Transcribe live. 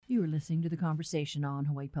listening to The Conversation on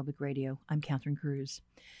Hawaii Public Radio. I'm Catherine Cruz.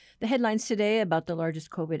 The headlines today about the largest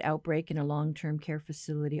COVID outbreak in a long-term care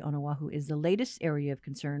facility on Oahu is the latest area of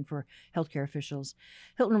concern for healthcare officials.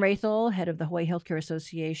 Hilton Rathel, head of the Hawaii Healthcare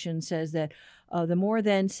Association, says that the more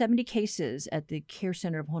than 70 cases at the Care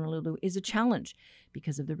Center of Honolulu is a challenge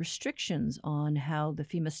because of the restrictions on how the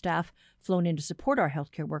FEMA staff flown in to support our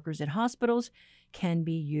healthcare workers at hospitals can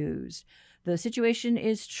be used. The situation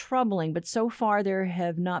is troubling, but so far there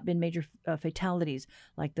have not been major fatalities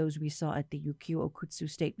like those we saw at the Yukio Okutsu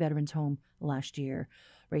State Veterans Home last year.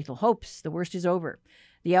 Rachel hopes the worst is over.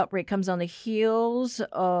 The outbreak comes on the heels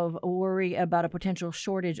of a worry about a potential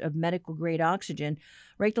shortage of medical-grade oxygen.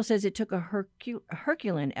 Rachel says it took a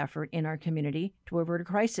Herculean effort in our community to avert a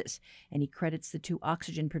crisis, and he credits the two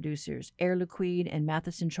oxygen producers, Air Liquide and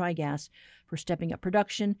Matheson Trigas, for stepping up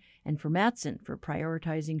production, and for Matson for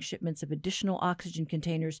prioritizing shipments of additional oxygen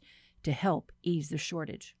containers to help ease the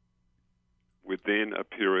shortage. Within a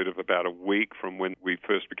period of about a week from when we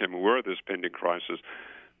first became aware of this pending crisis,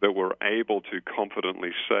 that we're able to confidently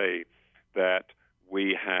say that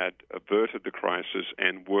we had averted the crisis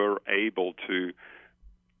and were able to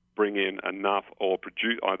bring in enough or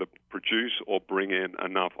either produce or bring in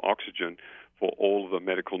enough oxygen for all of the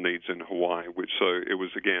medical needs in Hawaii. So it was,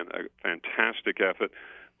 again, a fantastic effort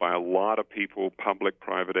by a lot of people, public,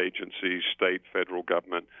 private agencies, state, federal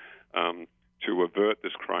government, to avert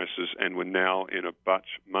this crisis, and we're now in a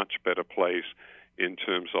much better place in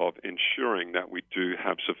terms of ensuring that we do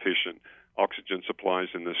have sufficient oxygen supplies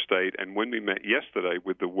in the state. And when we met yesterday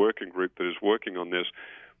with the working group that is working on this,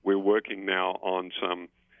 we're working now on some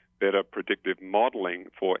better predictive modeling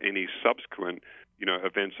for any subsequent,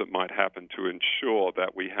 events that might happen to ensure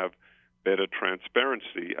that we have better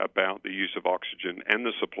transparency about the use of oxygen and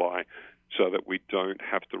the supply so that we don't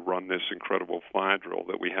have to run this incredible fire drill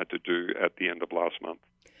that we had to do at the end of last month.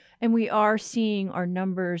 And we are seeing our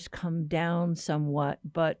numbers come down somewhat,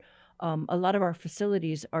 but a lot of our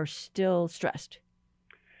facilities are still stressed.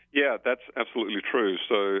 Yeah, that's absolutely true.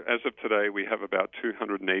 So as of today, we have about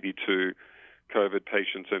 282 COVID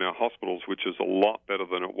patients in our hospitals, which is a lot better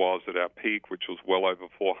than it was at our peak, which was well over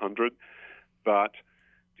 400. But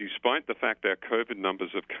despite the fact that our COVID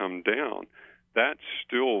numbers have come down, that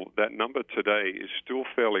number today is still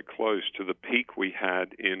fairly close to the peak we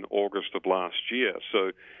had in August of last year.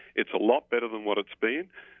 So it's a lot better than what it's been,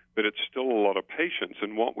 but it's still a lot of patients.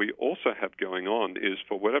 And what we also have going on is,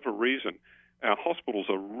 for whatever reason, our hospitals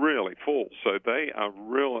are really full. So they are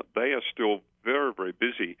still very, very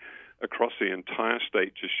busy across the entire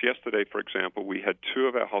state. Just yesterday, for example, we had two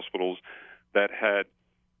of our hospitals that had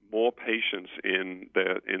more patients in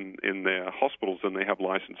their hospitals than they have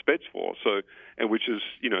licensed beds for. So, and which is,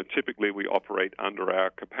 typically we operate under our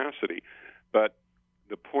capacity. But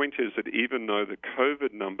the point is that even though the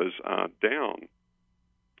COVID numbers are down,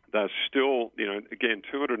 there's still, again,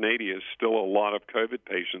 280 is still a lot of COVID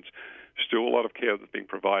patients, still a lot of care that's being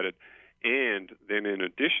provided. And then in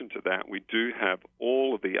addition to that, we do have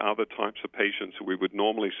all of the other types of patients that we would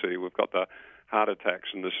normally see. We've got the heart attacks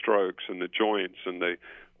and the strokes and the joints and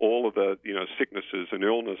all of the sicknesses and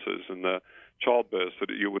illnesses and the childbirths that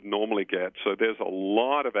you would normally get. So there's a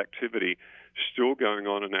lot of activity still going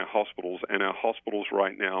on in our hospitals, and our hospitals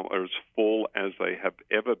right now are as full as they have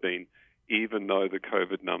ever been, even though the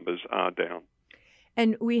COVID numbers are down.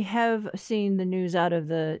 And we have seen the news out of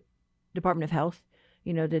the Department of Health,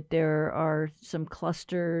 that there are some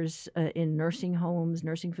clusters in nursing homes,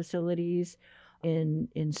 nursing facilities,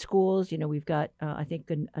 in schools. We've got, I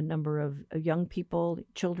think, a number of young people,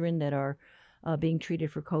 children that are being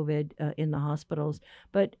treated for COVID in the hospitals.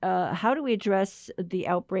 But how do we address the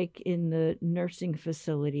outbreak in the nursing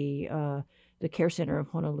facility? The Care Center of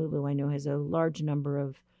Honolulu, I know, has a large number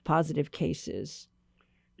of positive cases.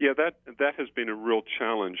 Yeah, that has been a real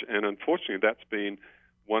challenge. And unfortunately, that's been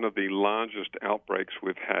one of the largest outbreaks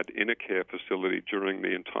we've had in a care facility during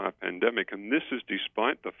the entire pandemic. And this is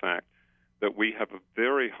despite the fact that we have a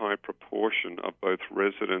very high proportion of both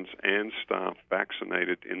residents and staff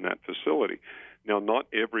vaccinated in that facility. Now, not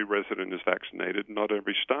every resident is vaccinated, not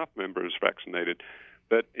every staff member is vaccinated,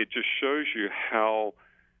 but it just shows you how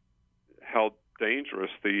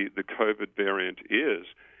dangerous the COVID variant is,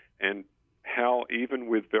 and how even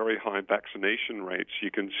with very high vaccination rates, you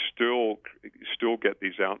can still get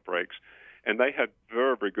these outbreaks. And they had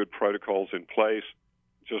very, very good protocols in place,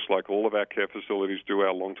 just like all of our care facilities do,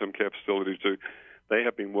 our long-term care facilities do. They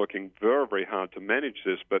have been working very, very hard to manage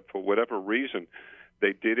this, but for whatever reason,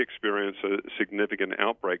 they did experience a significant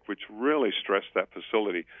outbreak, which really stressed that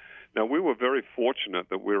facility. Now, we were very fortunate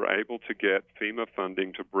that we were able to get FEMA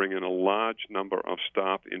funding to bring in a large number of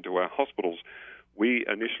staff into our hospitals, We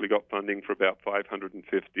initially got funding for about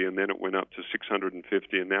 550, and then it went up to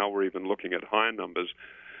 650, and now we're even looking at higher numbers.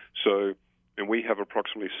 So, and we have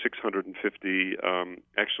approximately 650.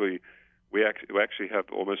 We actually have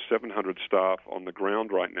almost 700 staff on the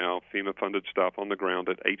ground right now, FEMA-funded staff on the ground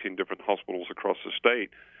at 18 different hospitals across the state.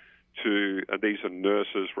 These are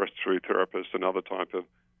nurses, respiratory therapists, and other type of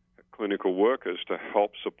clinical workers to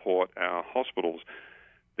help support our hospitals.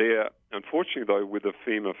 Unfortunately, though, with the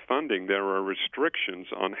FEMA funding, there are restrictions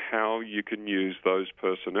on how you can use those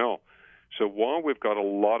personnel. So while we've got a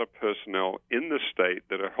lot of personnel in the state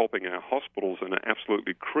that are helping our hospitals and are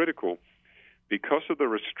absolutely critical, because of the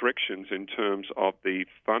restrictions in terms of the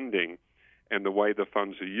funding and the way the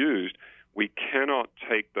funds are used, we cannot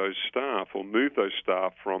take those staff or move those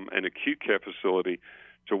staff from an acute care facility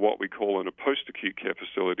to what we call a post-acute care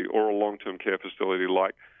facility or a long-term care facility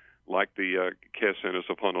like the care centers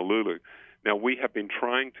of Honolulu. Now, we have been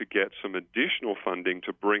trying to get some additional funding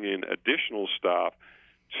to bring in additional staff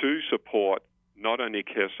to support not only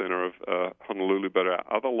care center of Honolulu, but our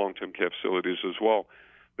other long-term care facilities as well.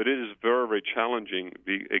 But it is very, very challenging,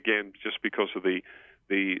 again, just because of the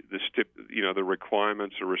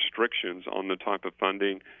requirements or restrictions on the type of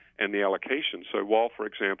funding and the allocation. So while, for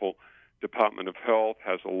example, Department of Health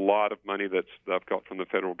has a lot of money that they've got from the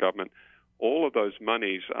federal government, all of those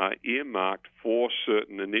monies are earmarked for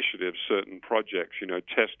certain initiatives, certain projects,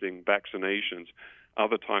 testing, vaccinations,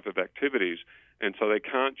 other type of activities. And so they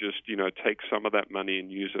can't just, take some of that money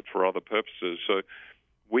and use it for other purposes. So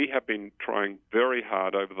we have been trying very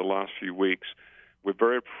hard over the last few weeks. We're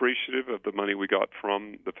very appreciative of the money we got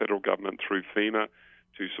from the federal government through FEMA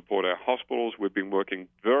to support our hospitals. We've been working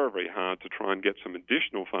very, very hard to try and get some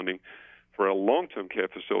additional funding for our long-term care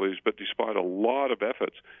facilities, but despite a lot of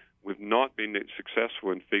efforts, we've not been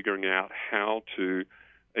successful in figuring out how to,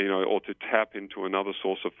 or to tap into another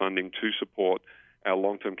source of funding to support our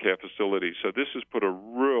long-term care facilities. So this has put a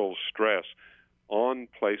real stress on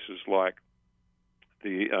places like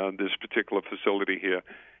this particular facility here,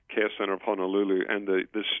 Care Center of Honolulu, and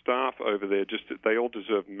the staff over there, they all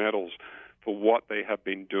deserve medals for what they have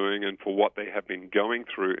been doing and for what they have been going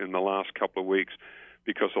through in the last couple of weeks,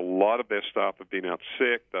 because a lot of their staff have been out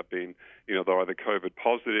sick. They've been, they're either COVID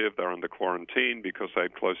positive, they're under quarantine because they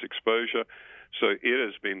had close exposure. So it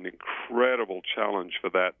has been an incredible challenge for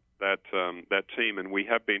that team, and we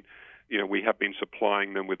have been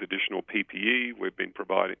supplying them with additional PPE. We've been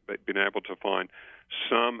able to find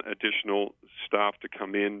some additional staff to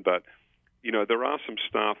come in, but there are some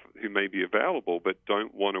staff who may be available but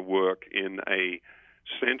don't want to work in a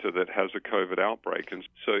center that has a COVID outbreak, and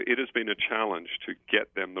so it has been a challenge to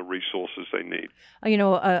get them the resources they need.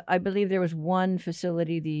 I believe there was one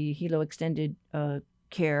facility, the Hilo Extended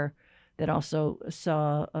Care, that also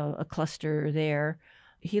saw a cluster there.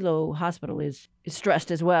 Hilo Hospital is stressed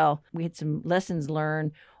as well. We had some lessons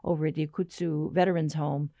learned over at the Ikutsu Veterans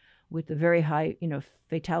Home with a very high,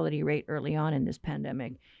 fatality rate early on in this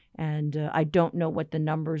pandemic. And I don't know what the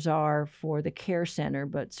numbers are for the care center,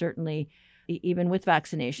 but certainly even with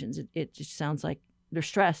vaccinations, it just sounds like they're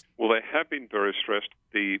stressed. Well, they have been very stressed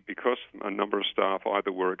because a number of staff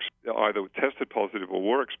either tested positive or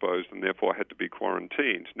were exposed and therefore had to be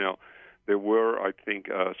quarantined. Now, there were, I think,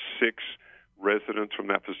 6 residents from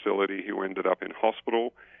that facility who ended up in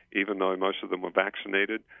hospital, even though most of them were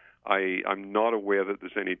vaccinated. I'm not aware that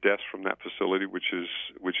there's any deaths from that facility, which is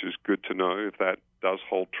good to know if that does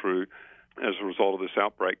hold true as a result of this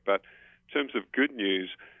outbreak. But in terms of good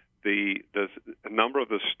news, there's a number of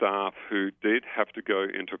the staff who did have to go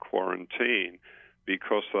into quarantine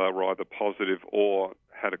because they were either positive or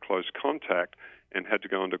had a close contact and had to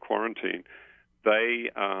go into quarantine.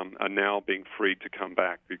 They are now being freed to come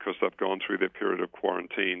back because they've gone through their period of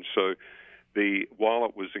quarantine. So while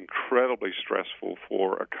it was incredibly stressful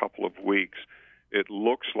for a couple of weeks, it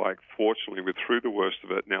looks like, fortunately, we're through the worst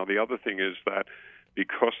of it. Now, the other thing is that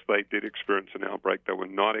because they did experience an outbreak, they were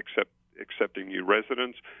not accepting new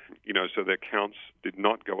residents, so their counts did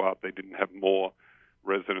not go up. They didn't have more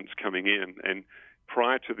residents coming in. And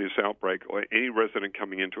prior to this outbreak, any resident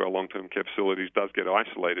coming into our long-term care facilities does get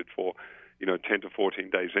isolated for 10 to 14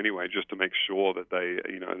 days anyway, just to make sure that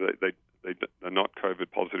they're not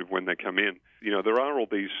COVID positive when they come in. There are all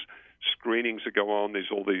these screenings that go on. There's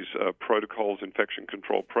all these protocols, infection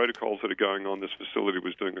control protocols that are going on. This facility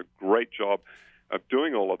was doing a great job of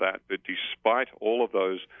doing all of that, but despite all of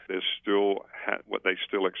those, there's still they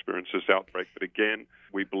still experience this outbreak. But again,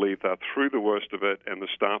 we believe they're through the worst of it, and the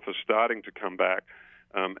staff are starting to come back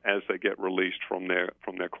as they get released from their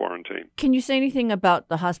quarantine. Can you say anything about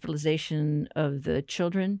the hospitalization of the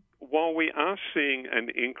children? While we are seeing an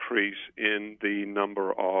increase in the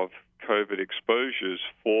number of COVID exposures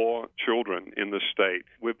for children in the state.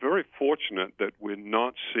 We're very fortunate that we're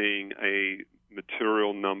not seeing a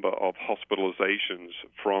material number of hospitalizations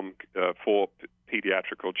for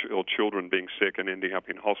pediatric or children being sick and ending up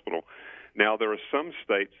in hospital. Now, there are some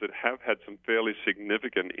states that have had some fairly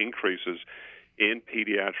significant increases in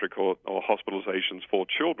pediatric or hospitalizations for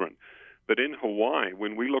children. But in Hawaii,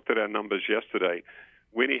 when we looked at our numbers yesterday,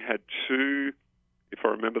 we only had two, if I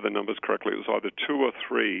remember the numbers correctly, it was either 2 or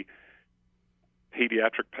 3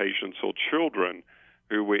 pediatric patients or children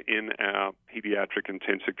who were in our pediatric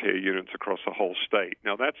intensive care units across the whole state.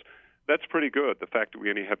 Now, that's pretty good, the fact that we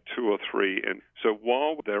only have 2 or 3. And so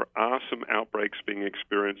while there are some outbreaks being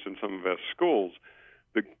experienced in some of our schools,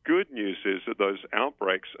 the good news is that those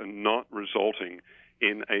outbreaks are not resulting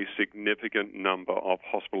in a significant number of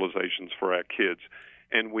hospitalizations for our kids.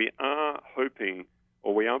 And we are hoping,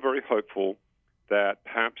 or we are very hopeful, that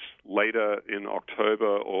perhaps later in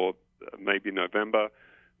October or maybe November,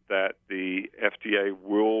 that the FDA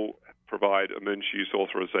will provide emergency use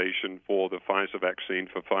authorization for the Pfizer vaccine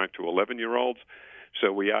for 5 to 11-year-olds.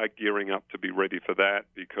 So we are gearing up to be ready for that,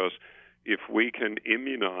 because if we can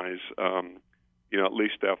immunize, at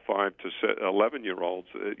least our 5 to 11-year-olds,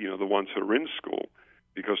 the ones who are in school,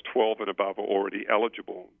 because 12 and above are already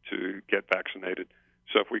eligible to get vaccinated.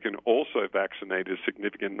 So if we can also vaccinate a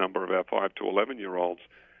significant number of our 5 to 11-year-olds,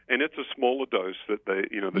 and it's a smaller dose that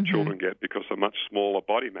the children get because of much smaller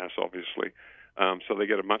body mass, obviously. So they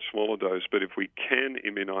get a much smaller dose. But if we can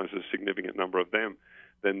immunize a significant number of them,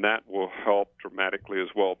 then that will help dramatically as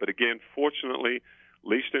well. But again, fortunately, at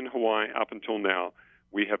least in Hawaii up until now,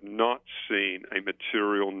 we have not seen a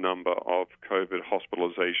material number of COVID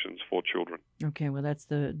hospitalizations for children. Okay, well, that's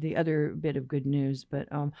the other bit of good news. But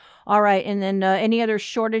all right, and then any other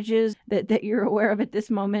shortages that you're aware of at this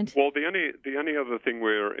moment? Well, the only other thing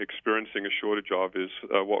we're experiencing a shortage of is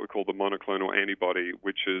what we call the monoclonal antibody,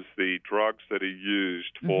 which is the drugs that are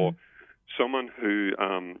used for someone who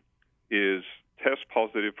is test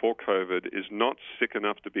positive for COVID, is not sick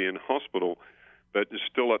enough to be in hospital, but is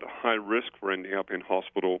still at high risk for ending up in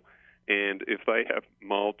hospital. And if they have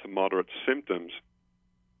mild to moderate symptoms,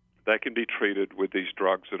 they can be treated with these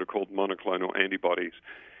drugs that are called monoclonal antibodies.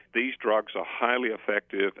 These drugs are highly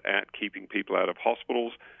effective at keeping people out of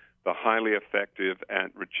hospitals. They're highly effective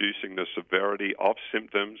at reducing the severity of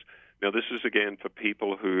symptoms. Now, this is, again, for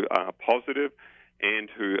people who are positive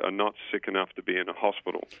and who are not sick enough to be in a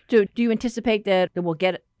hospital. Do you anticipate that we'll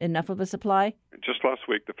get enough of a supply? Just last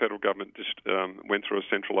week, the federal government went through a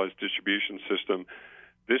centralized distribution system.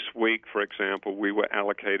 This week, for example, we were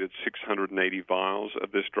allocated 680 vials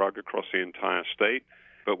of this drug across the entire state,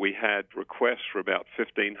 but we had requests for about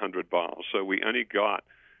 1,500 vials. So we only got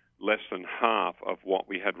less than half of what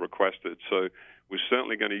we had requested. So we're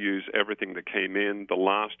certainly going to use everything that came in. The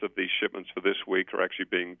last of these shipments for this week are actually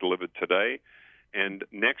being delivered today. And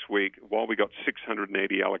next week, while we got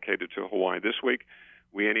 680 allocated to Hawaii this week,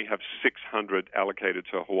 we only have 600 allocated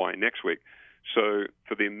to Hawaii next week. So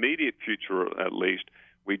for the immediate future, at least,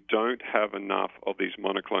 we don't have enough of these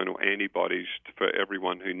monoclonal antibodies for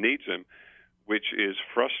everyone who needs them, which is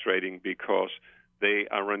frustrating because they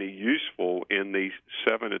are only useful in the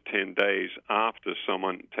 7 to 10 days after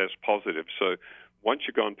someone tests positive. So once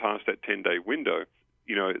you've gone past that 10-day window,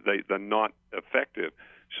 they're not effective.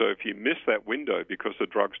 So if you miss that window because the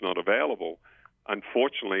drug's not available,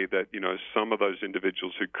 unfortunately, some of those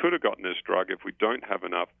individuals who could have gotten this drug, if we don't have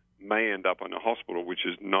enough, may end up in a hospital, which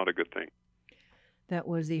is not a good thing. That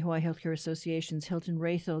was the Hawaii Healthcare Association's Hilton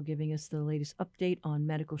Rathel giving us the latest update on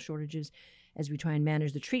medical shortages as we try and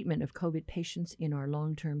manage the treatment of COVID patients in our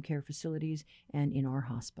long-term care facilities and in our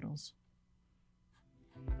hospitals.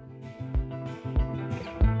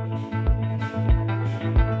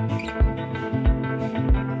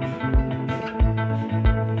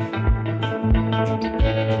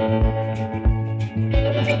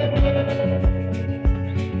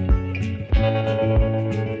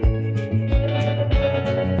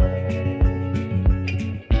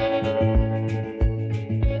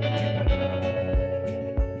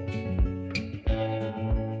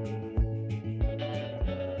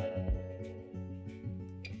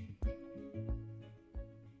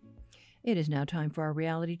 It is now time for our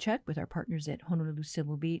reality check with our partners at Honolulu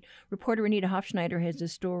Civil Beat. Reporter Anita Hofschneider has a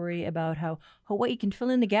story about how Hawaii can fill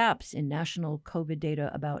in the gaps in national COVID data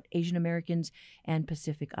about Asian Americans and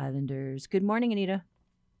Pacific Islanders. Good morning, Anita.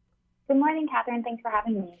 Good morning, Catherine. Thanks for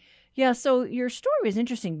having me. Yeah, so your story was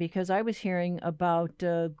interesting because I was hearing about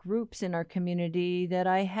groups in our community that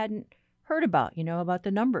I hadn't heard about, about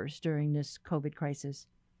the numbers during this COVID crisis.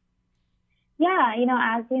 Yeah,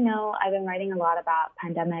 as you know, I've been writing a lot about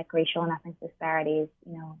pandemic, racial, and ethnic disparities,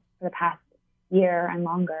 for the past year and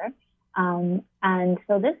longer. And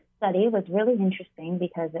so this study was really interesting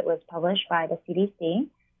because it was published by the CDC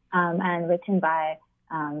and written by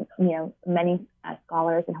many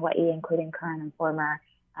scholars in Hawaii, including current and former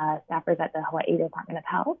staffers at the Hawaii Department of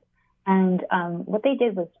Health. And what they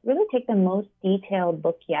did was really take the most detailed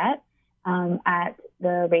look yet at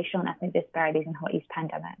the racial and ethnic disparities in Hawaii's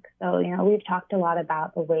pandemic. So, we've talked a lot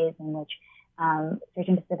about the ways in which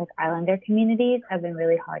certain Pacific Islander communities have been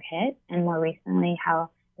really hard hit, and more recently how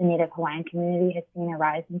the Native Hawaiian community has seen a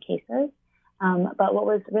rise in cases. But what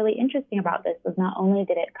was really interesting about this was not only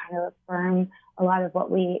did it kind of affirm a lot of what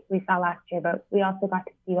we saw last year, but we also got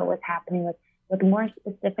to see what was happening with more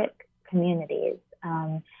specific communities.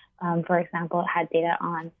 For example, it had data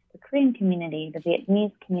on the Korean community, the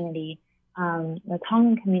Vietnamese community, the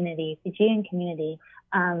Tongan community, Fijian community,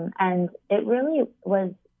 and it really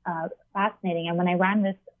was fascinating. And when I ran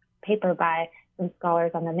this paper by some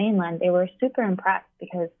scholars on the mainland, they were super impressed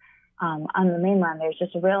because on the mainland, there's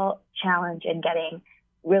just a real challenge in getting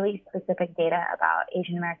really specific data about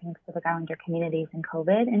Asian American and Pacific Islander communities and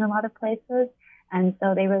COVID in a lot of places. And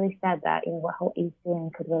so they really said that what Hawaii's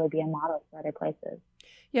doing could really be a model for other places.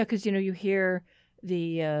 Yeah, because, you hear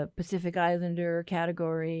the Pacific Islander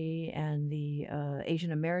category and the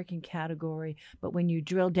Asian American category, but when you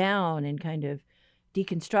drill down and kind of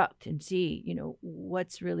deconstruct and see,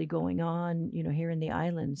 what's really going on, here in the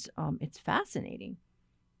islands, it's fascinating.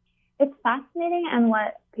 It's fascinating, and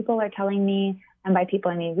what people are telling me, and by people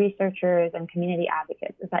I mean researchers and community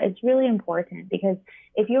advocates, is that it's really important because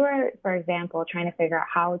if you were, for example, trying to figure out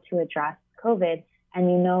how to address COVID, and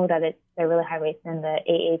you know that they're really high rates in the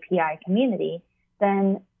AAPI community,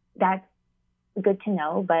 then that's good to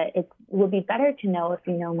know, but it would be better to know if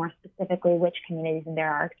you know more specifically which communities in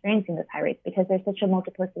there are experiencing those high rates, because there's such a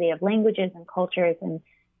multiplicity of languages and cultures and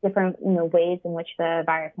different ways in which the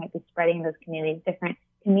virus might be spreading in those communities, different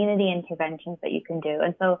community interventions that you can do.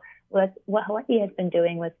 And so what Hawaii has been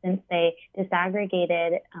doing was, since they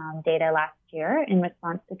disaggregated data last year in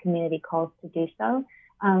response to community calls to do so,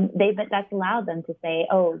 that's allowed them to say,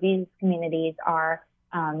 oh, these communities are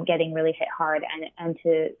getting really hit hard, and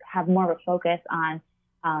to have more of a focus on,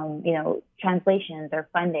 translations or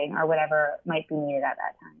funding or whatever might be needed at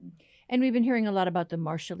that time. And we've been hearing a lot about the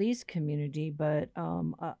Marshallese community, but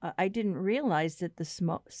I didn't realize that the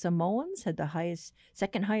Samoans had the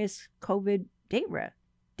second highest COVID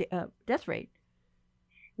death rate.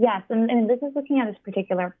 Yes, and this is looking at this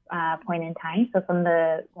particular point in time. So from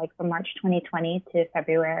March 2020 to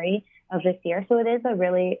February of this year. So it is a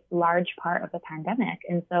really large part of the pandemic.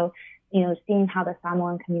 And so, seeing how the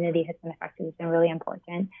Samoan community has been affected has been really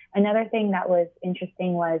important. Another thing that was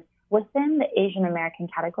interesting was within the Asian American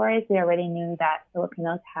categories, we already knew that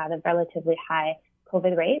Filipinos had a relatively high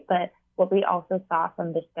COVID rate. But what we also saw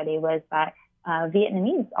from this study was that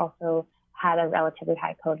Vietnamese also had a relatively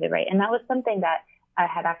high COVID rate. And that was something that I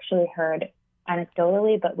had actually heard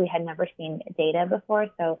anecdotally, but we had never seen data before.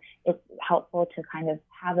 So it's helpful to kind of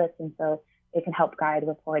have this, and so it can help guide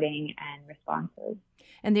reporting and responses.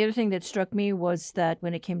 And the other thing that struck me was that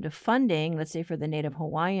when it came to funding, let's say for the Native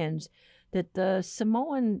Hawaiians, that the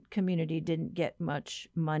Samoan community didn't get much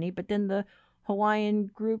money, but then the Hawaiian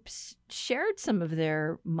groups shared some of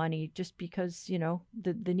their money just because,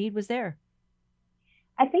 the need was there.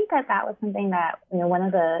 I think that was something that, one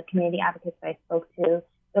of the community advocates that I spoke to,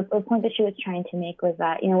 the point that she was trying to make was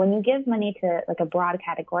that, when you give money to like a broad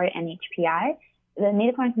category, NHPI, the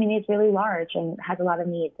Native Hawaiian community is really large and has a lot of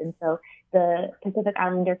needs. And so the Pacific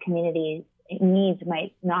Islander community's needs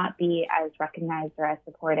might not be as recognized or as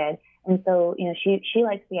supported. And so, she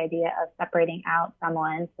likes the idea of separating out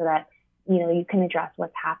Samoans so that, you can address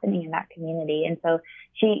what's happening in that community. And so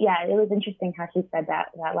it was interesting how she said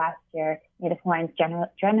that last year, Native Hawaiians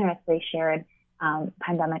generously shared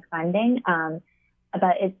pandemic funding.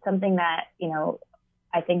 But it's something that,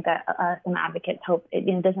 I think that some advocates hope it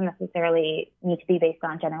doesn't necessarily need to be based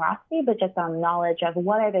on generosity, but just on knowledge of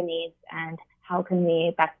what are the needs and how can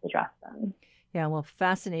we best address them. Yeah, well,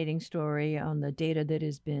 fascinating story on the data that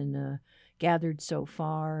has been gathered so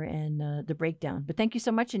far and the breakdown. But thank you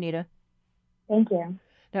so much, Anita. Thank you.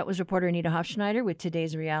 That was reporter Anita Hofschneider with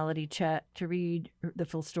today's reality chat. To read the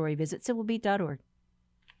full story, visit civilbeat.org.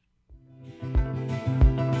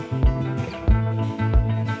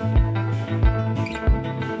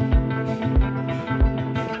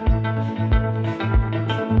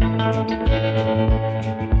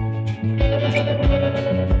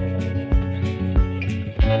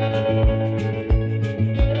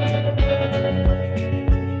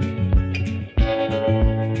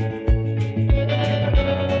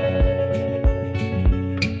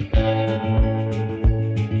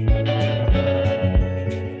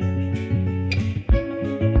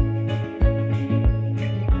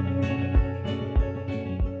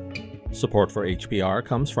 Support for HPR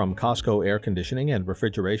comes from Costco Air Conditioning and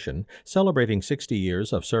Refrigeration, celebrating 60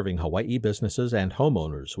 years of serving Hawaiʻi businesses and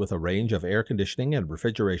homeowners with a range of air conditioning and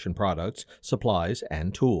refrigeration products, supplies,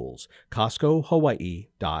 and tools.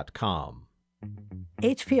 CostcoHawaii.com.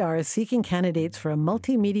 HPR is seeking candidates for a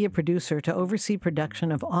multimedia producer to oversee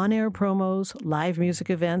production of on-air promos, live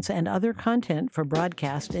music events, and other content for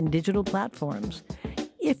broadcast and digital platforms.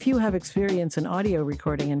 If you have experience in audio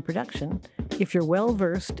recording and production, if you're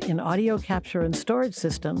well-versed in audio capture and storage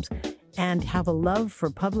systems, and have a love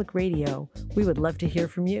for public radio, we would love to hear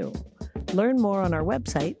from you. Learn more on our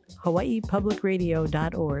website,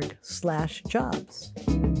 hawaiipublicradio.org/jobs.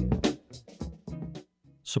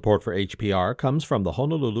 Support for HPR comes from the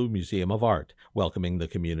Honolulu Museum of Art, welcoming the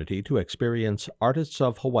community to experience Artists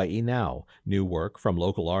of Hawaii Now, new work from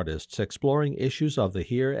local artists exploring issues of the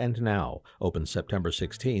here and now. Open September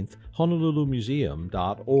 16th,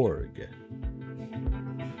 honolulumuseum.org.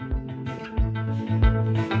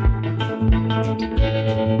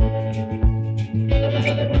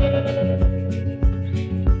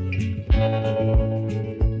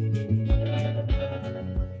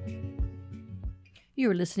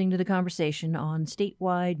 You're listening to The Conversation on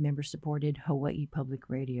statewide, member-supported Hawaii Public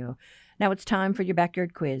Radio. Now it's time for your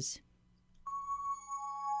backyard quiz.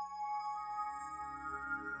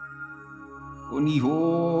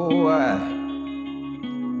 Onihoa,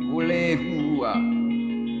 olehua,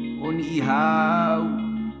 onihau,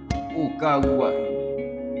 okauai,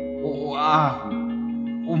 oʻahu,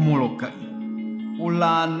 omolokai,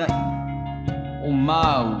 olanai,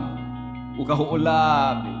 omaui,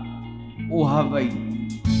 okahoʻolabe, oHawaiʻi.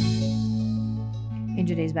 In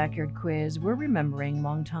today's backyard quiz, we're remembering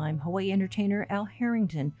longtime Hawaii entertainer Al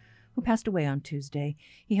Harrington, who passed away on Tuesday.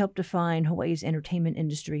 He helped define Hawaii's entertainment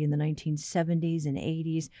industry in the 1970s and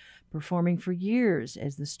 80s, performing for years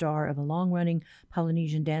as the star of a long-running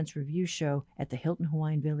Polynesian dance review show at the Hilton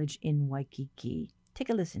Hawaiian Village in Waikiki. Take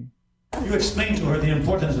a listen. You explain to her the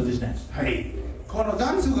importance of this dance. はい。この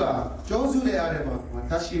ダンスが上手であれば、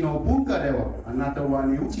私の文化ではあなたは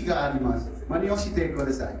値打ちがあります。真似をしてく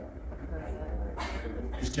ださい。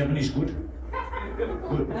Is Japanese good?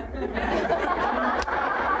 Good.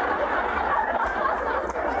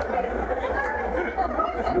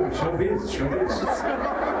 Showbiz.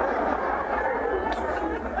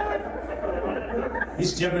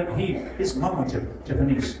 His mama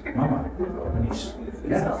Japanese. Mama Japanese.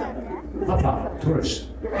 Yeah. Papa tourist.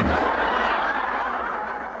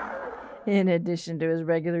 In addition to his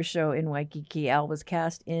regular show in Waikiki, Al was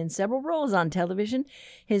cast in several roles on television,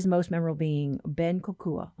 his most memorable being Ben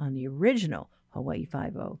Kokua on the original Hawaii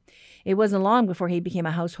Five-0. It wasn't long before he became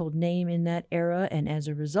a household name in that era, and as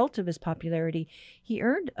a result of his popularity, he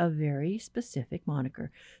earned a very specific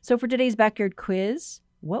moniker. So for today's backyard quiz,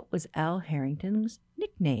 what was Al Harrington's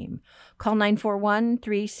nickname? Call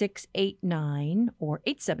 941-3689 or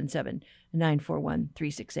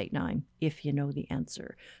 877-941-3689 if you know the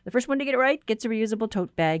answer. The first one to get it right gets a reusable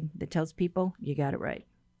tote bag that tells people you got it right.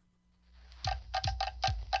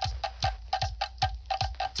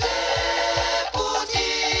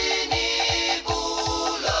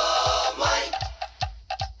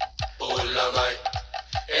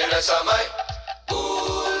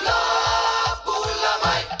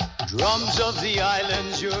 Drums of the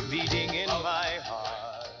islands, you're beating in my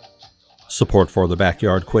heart. Support for the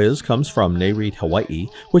Backyard Quiz comes from NAREIT Hawaii,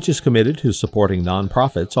 which is committed to supporting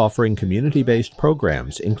nonprofits offering community-based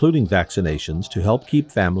programs, including vaccinations to help keep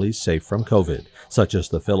families safe from COVID, such as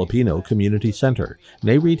the Filipino Community Center.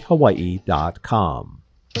 NAREITHawaii.com.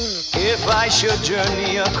 If I should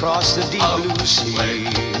journey across the deep blue sea,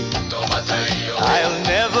 I'll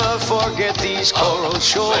never forget these coral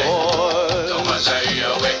shores.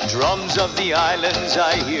 Drums of the islands,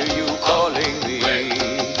 I hear you calling me,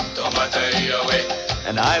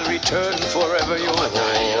 and I'll return forever yours.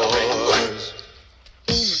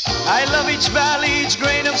 I love each valley, each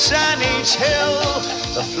grain of sand, each hill,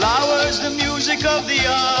 the flowers, the music of the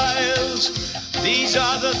isles. These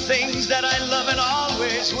are the things that I love and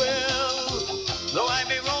always will, though I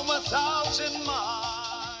may roam 1,000 miles.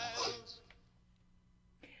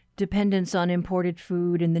 Dependence on imported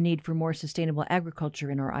food and the need for more sustainable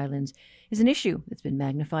agriculture in our islands is an issue that's been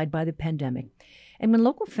magnified by the pandemic. And when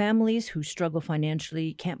local families who struggle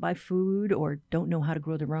financially can't buy food or don't know how to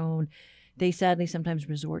grow their own, they sadly sometimes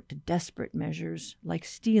resort to desperate measures like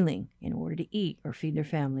stealing in order to eat or feed their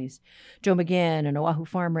families. Joe McGann, an Oʻahu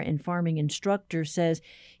farmer and farming instructor, says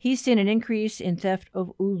he's seen an increase in theft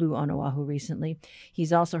of ʻUlu on Oʻahu recently.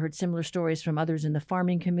 He's also heard similar stories from others in the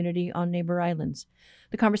farming community on neighbor islands.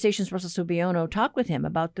 The Conversation's Russell Subiono talked with him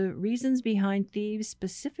about the reasons behind thieves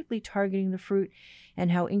specifically targeting the fruit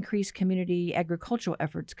and how increased community agricultural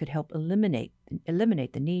efforts could help eliminate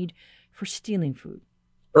the need for stealing food.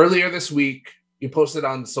 Earlier this week, you posted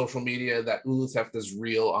on social media that ʻulu theft is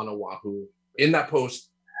real on Oʻahu. In that post,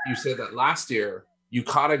 you said that last year you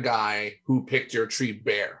caught a guy who picked your tree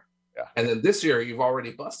bare. Yeah. And then this year you've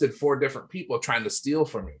already busted 4 different people trying to steal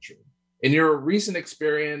from your tree. In your recent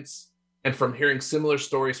experience and from hearing similar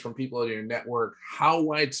stories from people in your network, how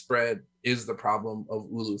widespread is the problem of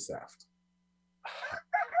ʻulu theft?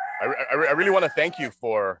 I really want to thank you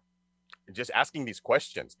for just asking these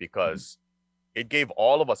questions, because it gave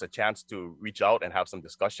all of us a chance to reach out and have some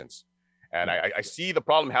discussions. And I see the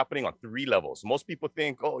problem happening on 3 levels. Most people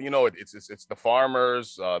think, oh, it's the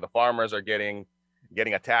farmers. The farmers are getting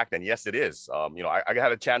attacked, and yes, it is. I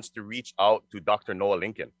had a chance to reach out to Dr. Noah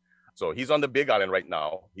Lincoln. So he's on the Big Island right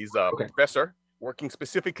now. He's a professor working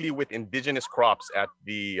specifically with indigenous crops at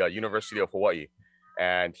the University of Hawaii,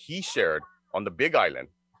 and he shared on the Big Island.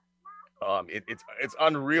 It's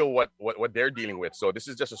unreal what they're dealing with. So this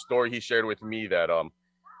is just a story he shared with me that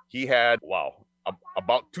he had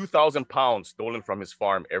about 2,000 pounds stolen from his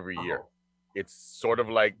farm every year. It's sort of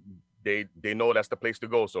like they know that's the place to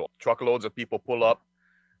go. So truckloads of people pull up,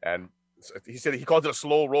 and he said he calls it a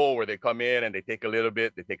slow roll, where they come in and they take a little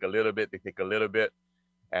bit, they take a little bit, they take a little bit.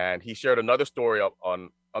 And he shared another story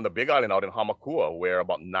on the Big Island out in Hamakua, where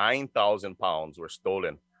about 9,000 pounds were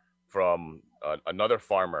stolen from another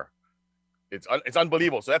farmer. It's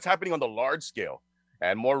unbelievable. So that's happening on the large scale.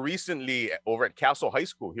 And more recently, over at Castle High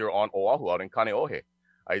School here on Oʻahu, out in Kaneohe,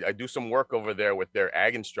 I do some work over there with their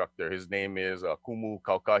ag instructor. His name is Kumu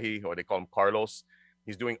Kaukahi, or they call him Carlos.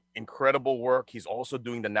 He's doing incredible work. He's also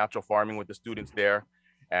doing the natural farming with the students there.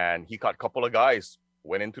 And he caught a couple of guys,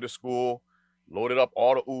 went into the school, loaded up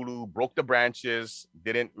all the ʻulu, broke the branches,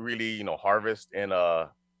 didn't really, harvest in a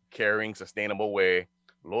caring, sustainable way,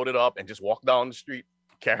 loaded up and just walked down the street,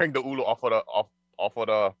 carrying the ʻulu off of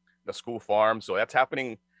the school farm. So that's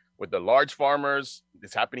happening with the large farmers.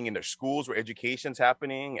 It's happening in their schools where education's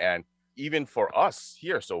happening, and even for us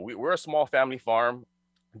here. So we're a small family farm,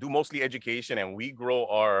 do mostly education, and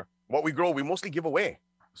what we grow, we mostly give away.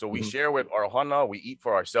 So we share with our ohana, we eat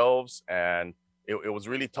for ourselves, and it was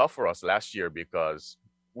really tough for us last year because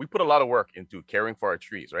we put a lot of work into caring for our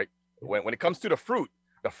trees, right? When it comes to the fruit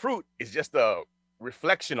is just a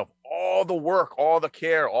reflection of all the work, all the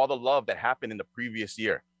care, all the love that happened in the previous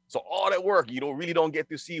year. So all that work, you really don't get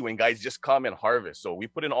to see when guys just come and harvest. So we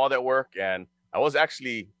put in all that work, and I was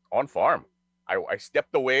actually on farm. I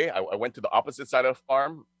stepped away. I went to the opposite side of the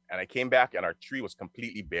farm, and I came back, and our tree was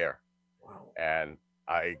completely bare. Wow. And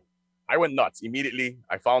I went nuts immediately.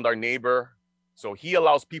 I found our neighbor. So he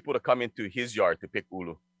allows people to come into his yard to pick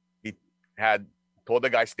ʻulu. He had told the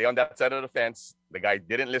guy, stay on that side of the fence. The guy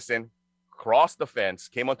didn't listen, crossed the fence,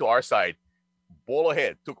 came onto our side, bowl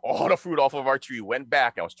ahead, took all the fruit off of our tree, went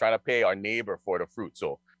back, and was trying to pay our neighbor for the fruit.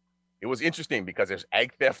 So it was interesting because there's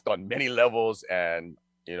ag theft on many levels. And,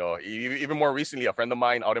 even more recently, a friend of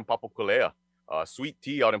mine out in Papakolea, Sweet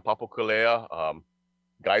Tea out in Papakolea,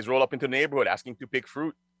 guys roll up into the neighborhood asking to pick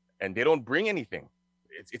fruit, and they don't bring anything.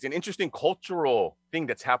 It's an interesting cultural thing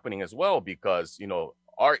that's happening as well, because,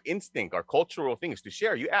 our instinct, our cultural thing is to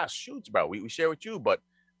share. You ask, shoots, bro, we share with you, but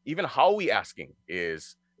even how we asking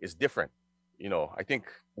is different. I think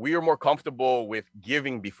we are more comfortable with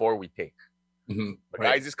giving before we take. The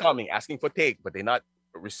guys is coming, asking for take, but they're not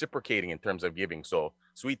reciprocating in terms of giving. So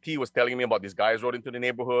Sweet Tea was telling me about these guys rode into the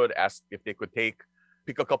neighborhood, asked if they could pick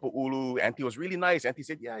a couple ʻulu. Auntie was really nice. Auntie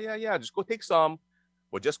said, yeah, just go take some.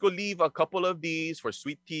 Well, just go leave a couple of these for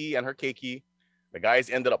Sweet Tea and her keiki. The guys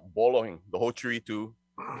ended up boloing the whole tree too.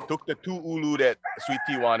 Took the 2 ʻulu that Sweet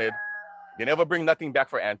Tea wanted. They never bring nothing back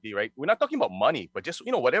for auntie, right? We're not talking about money, but just,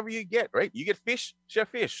 whatever you get, right? You get fish, share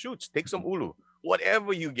fish, shoots, take some ʻulu.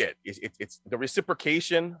 Whatever you get, it's the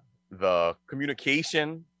reciprocation, the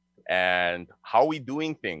communication, and how we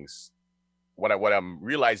doing things. What I'm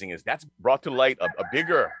realizing is that's brought to light a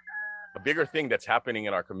bigger thing that's happening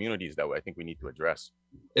in our communities that I think we need to address.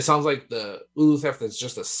 It sounds like the ʻulu theft is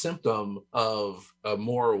just a symptom of a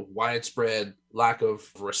more widespread lack of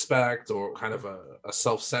respect, or kind of a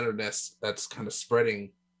self-centeredness that's kind of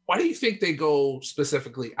spreading. Why do you think they go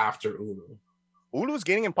specifically after ʻulu? ʻulu is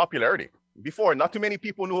gaining in popularity. Before, not too many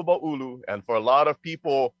people knew about ʻulu, and for a lot of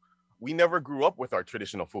people, we never grew up with our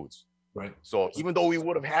traditional foods. Right. So even though we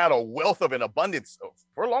would have had a wealth of an abundance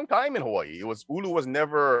for a long time in Hawaii, ʻulu was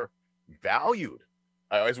never valued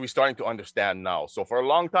as we're starting to understand now. So for a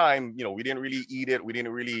long time, we didn't really eat it. We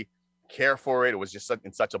didn't really care for it. It was just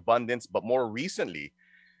in such abundance. But more recently,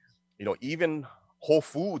 even Whole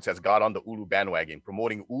Foods has got on the ʻUlu bandwagon,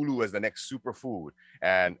 promoting ʻUlu as the next superfood.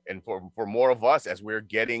 And for more of us, as we're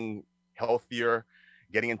getting healthier,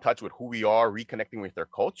 getting in touch with who we are, reconnecting with our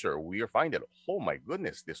culture, we are finding, oh my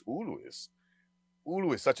goodness, this ʻUlu is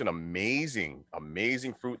such an amazing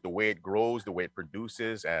fruit, the way it grows, the way it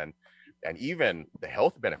produces, and even the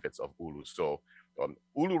health benefits of ʻUlu. So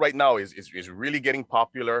ʻUlu right now is really getting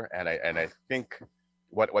popular, and I think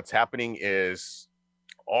what's happening is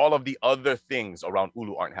all of the other things around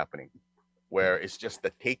ʻUlu aren't happening, where it's just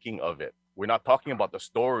the taking of it. We're not talking about the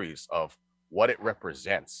stories of what it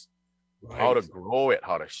represents, how to grow it,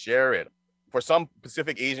 how to share it. For some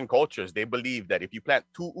Pacific Asian cultures, they believe that if you plant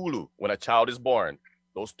 2 ʻUlu when a child is born,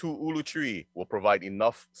 those 2 ʻUlu trees will provide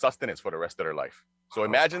enough sustenance for the rest of their life. So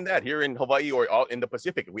imagine that here in Hawaii or out in the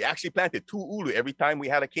Pacific, if we actually planted 2 ʻUlu every time we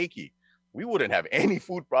had a keiki, we wouldn't have any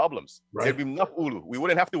food problems. Right. There'd be enough ʻUlu. We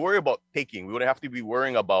wouldn't have to worry about taking. We wouldn't have to be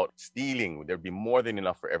worrying about stealing. There'd be more than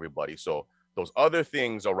enough for everybody. So those other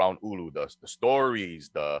things around ʻUlu, the stories,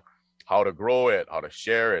 the how to grow it, how to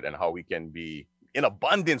share it, and how we can be in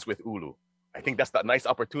abundance with ʻUlu. I think that's the nice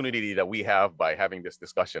opportunity that we have by having this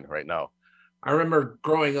discussion right now. I remember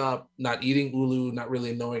growing up, not eating ʻUlu, not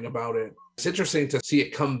really knowing about it. It's interesting to see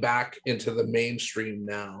it come back into the mainstream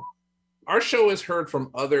now. Our show has heard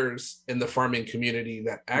from others in the farming community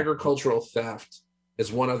that agricultural theft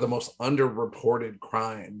is one of the most underreported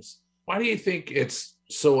crimes. Why do you think it's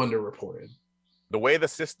so underreported? The way the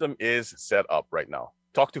system is set up right now.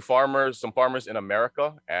 Talk to farmers, some farmers in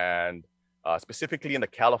America, and specifically in the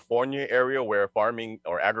California area where farming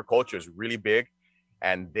or agriculture is really big,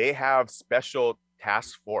 and they have special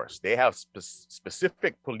task force. They have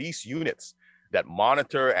specific police units that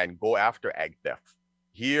monitor and go after ag theft.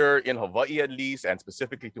 Here in Hawaii, at least, and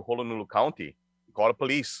specifically to Honolulu County, you call the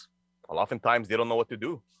police. Oftentimes, they don't know what to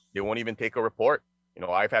do. They won't even take a report. You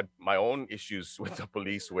know, I've had my own issues with the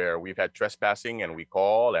police where we've had trespassing and we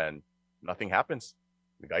call and nothing happens.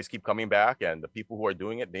 The guys keep coming back, and the people who are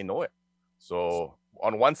doing it, they know it. So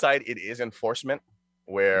on one side, it is enforcement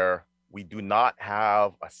where we do not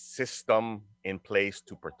have a system in place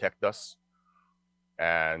to protect us.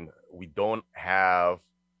 And we don't have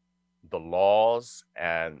the laws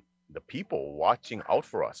and the people watching out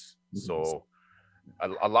for us. So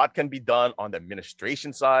a lot can be done on the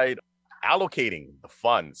administration side, allocating the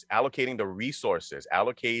funds, allocating the resources,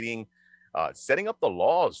 allocating, setting up the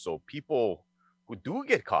laws so people who do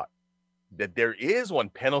get caught, that there is one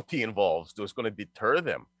penalty involved that's going to deter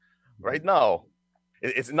them. Right now,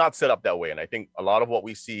 it's not set up that way. And I think a lot of what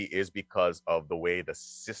we see is because of the way the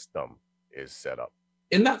system is set up.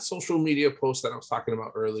 In that social media post that I was talking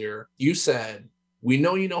about earlier, you said, "We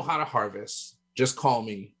know you know how to harvest. Just call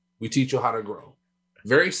me. We teach you how to grow."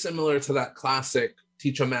 Very similar to that classic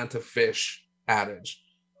teach a man to fish adage.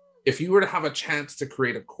 If you were to have a chance to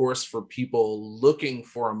create a course for people looking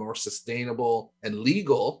for a more sustainable and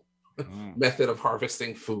legal method of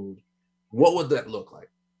harvesting food, what would that look like?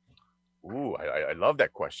 Ooh, I love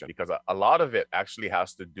that question, because a lot of it actually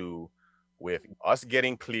has to do with us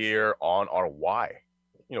getting clear on our why.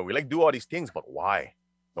 You know, we like do all these things, but why?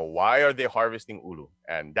 You know, why are they harvesting ʻUlu?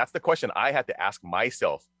 And that's the question I had to ask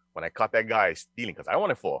myself when I caught that guy stealing, because I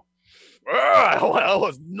wanted for. I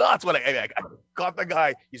was nuts when I caught the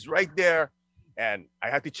guy. He's right there, and I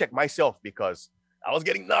had to check myself because I was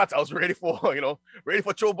getting nuts. I was ready for, ready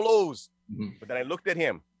for throw blows. But then I looked at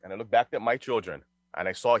him, and I looked back at my children, and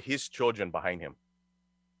I saw his children behind him,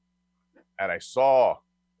 and I saw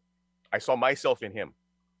myself in him.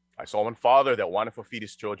 I saw one father that wanted to feed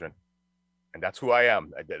his children, and that's who I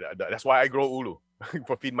am. That's why I grow ʻUlu,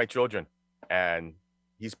 for feed my children, and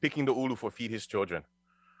he's picking the ʻUlu for feed his children.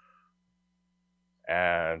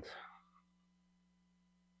 And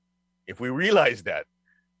if we realize that,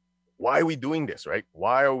 why are we doing this, right?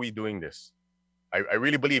 Why are we doing this? I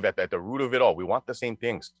really believe at the root of it all, we want the same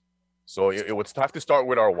things. So it would have to start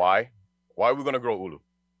with our why. Why are we going to grow ʻUlu?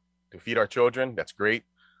 To feed our children? That's great.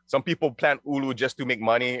 Some people plant ʻUlu just to make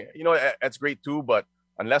money. That's great too, but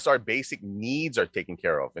unless our basic needs are taken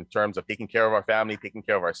care of in terms of taking care of our family, taking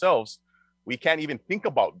care of ourselves, we can't even think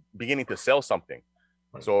about beginning to sell something.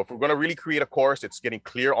 Right. So if we're going to really create a course, it's getting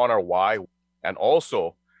clear on our why, and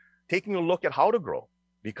also taking a look at how to grow,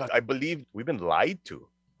 because I believe we've been lied to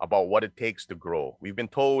about what it takes to grow. We've been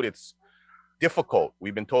told it's difficult.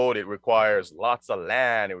 We've been told it requires lots of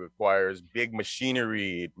land. It requires big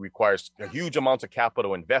machinery. It requires huge amounts of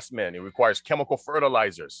capital investment. It requires chemical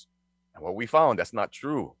fertilizers. And what we found, that's not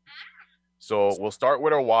true. So we'll start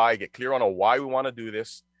with our why, get clear on our why we want to do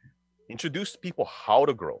this, introduce people how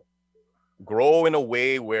to grow. Grow in a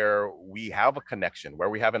way where we have a connection, where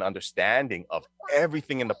we have an understanding of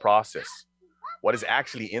everything in the process. what is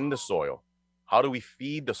actually in the soil. How do we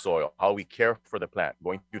feed the soil? How we care for the plant,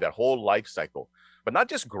 going through that whole life cycle. But not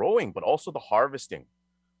just growing, but also the harvesting,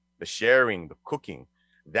 the sharing, the cooking.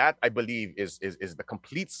 That, I believe, is the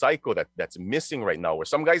complete cycle that's missing right now, where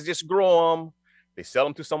some guys just grow them, they sell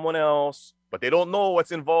them to someone else, but they don't know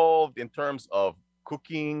what's involved in terms of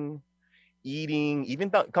cooking, eating,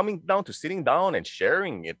 even coming down to sitting down and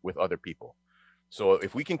sharing it with other people. So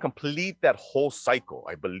if we can complete that whole cycle,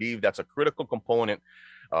 I believe that's a critical component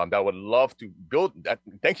that I would love to build. That.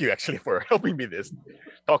 Thank you actually for helping me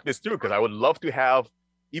talk this through, because I would love to have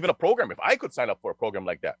even a program, if I could sign up for a program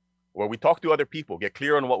like that, where we talk to other people, get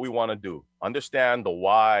clear on what we want to do, understand the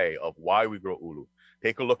why of why we grow ulu,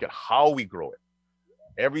 take a look at how we grow it,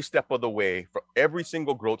 every step of the way for every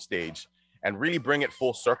single growth stage, and really bring it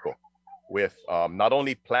full circle with not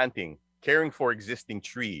only planting, caring for existing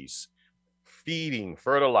trees, feeding,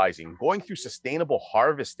 fertilizing, going through sustainable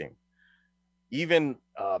harvesting, even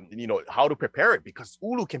how to prepare it, because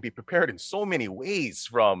ulu can be prepared in so many ways,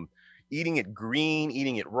 from eating it green,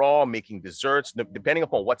 eating it raw, making desserts. Depending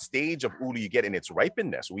upon what stage of ulu you get in its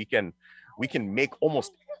ripeness, we can make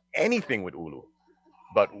almost anything with ulu.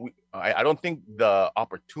 But I don't think the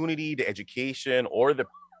opportunity, the education, or the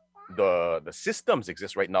systems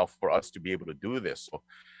exist right now for us to be able to do this.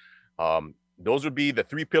 So those would be the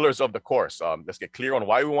 3 pillars of the course. Let's get clear on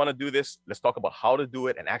why we want to do this. Let's talk about how to do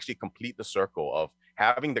it and actually complete the circle of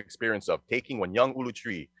having the experience of taking one young ulu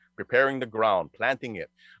tree, preparing the ground, planting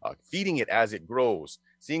it, feeding it as it grows,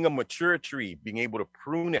 seeing a mature tree, being able to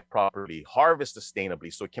prune it properly, harvest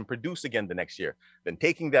sustainably so it can produce again the next year. Then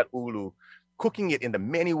taking that ulu, cooking it in the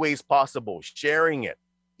many ways possible, sharing it,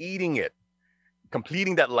 eating it,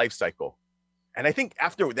 completing that life cycle. And I think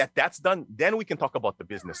after that's done, then we can talk about the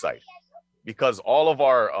business side, because all of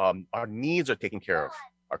our needs are taken care of.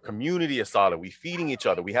 Our community is solid. We're feeding each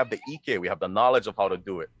other. We have the ike. We have the knowledge of how to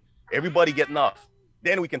do it. Everybody get enough.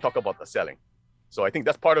 Then we can talk about the selling. So I think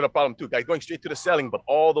that's part of the problem too. Guys going straight to the selling, but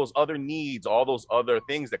all those other needs, all those other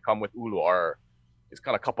things that come with ulu it's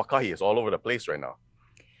kind of kapakahi. It's all over the place right now.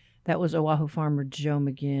 That was Oʻahu farmer Joe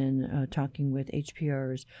McGinn talking with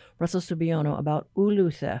HPR's Russell Subiono about ulu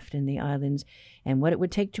theft in the islands and what it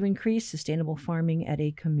would take to increase sustainable farming at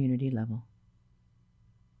a community level.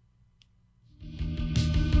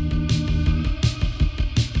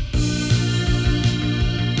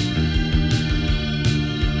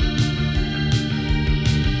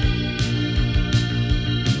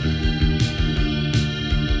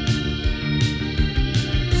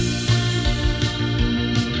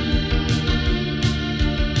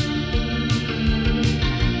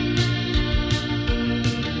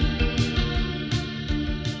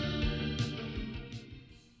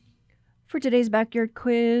 For today's Backyard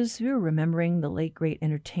Quiz, we were remembering the late great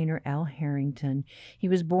entertainer Al Harrington. He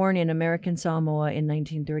was born in American Samoa in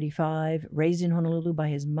 1935, raised in Honolulu by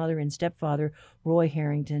his mother and stepfather, Roy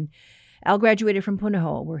Harrington. Al graduated from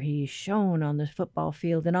Punahou, where he shone on the football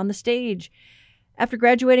field and on the stage. After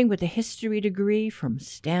graduating with a history degree from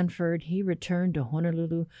Stanford, he returned to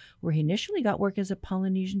Honolulu, where he initially got work as a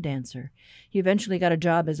Polynesian dancer. He eventually got a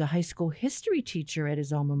job as a high school history teacher at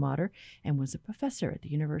his alma mater and was a professor at the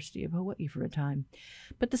University of Hawaii for a time.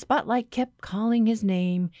 But the spotlight kept calling his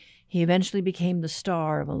name. He eventually became the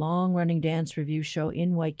star of a long-running dance review show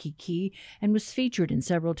in Waikiki and was featured in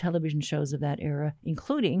several television shows of that era,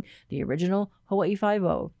 including the original Hawaii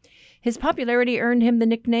Five-0. His popularity earned him the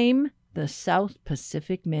nickname the South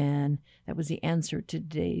Pacific Man. That was the answer to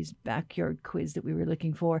today's Backyard Quiz that we were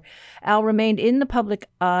looking for. Al remained in the public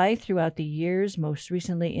eye throughout the years, most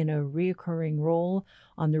recently in a reoccurring role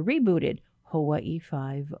on the rebooted Hawaii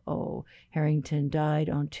Five-0. Harrington died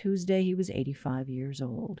on Tuesday. He was 85 years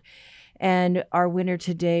old. And our winner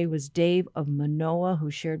today was Dave of Manoa,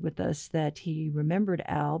 who shared with us that he remembered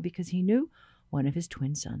Al because he knew one of his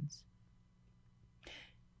twin sons.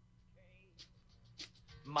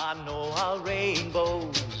 Manoa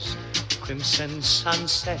rainbows, crimson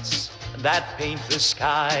sunsets that paint the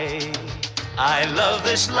sky. I love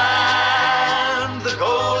this land, the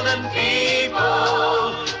golden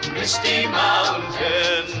people, misty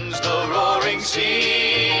mountains, the roaring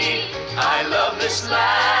sea. I love this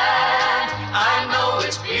land, I know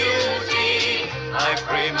its beauty. I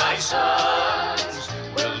pray my sons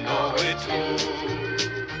will know it too.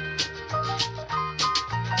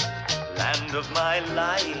 Land of my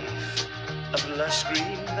life, of lush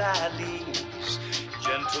green valleys,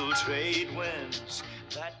 gentle trade winds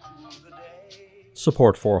that cool the day.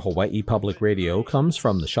 Support for Hawaii Public Radio comes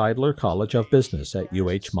from the Scheidler College of Business at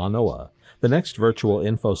UH Manoa. The next virtual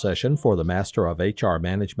info session for the Master of HR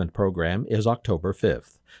Management program is October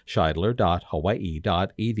 5th.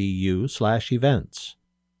 scheidler.hawaii.edu/events.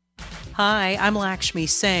 Hi, I'm Lakshmi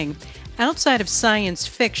Singh. Outside of science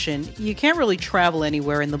fiction, you can't really travel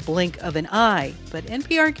anywhere in the blink of an eye, but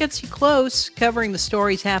NPR gets you close, covering the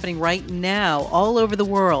stories happening right now all over the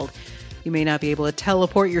world. You may not be able to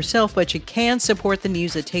teleport yourself, but you can support the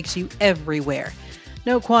news that takes you everywhere.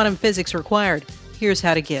 No quantum physics required. Here's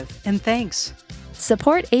how to give, and thanks.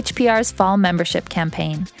 Support HPR's fall membership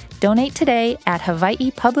campaign. Donate today at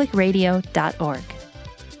hawaiipublicradio.org.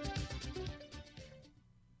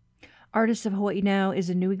 Artists of Hawaii Now is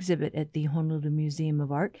a new exhibit at the Honolulu Museum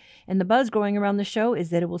of Art, and the buzz going around the show is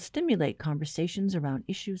that it will stimulate conversations around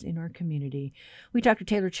issues in our community. We talked to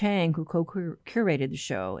Taylor Chang, who co-curated the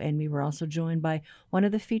show, and we were also joined by one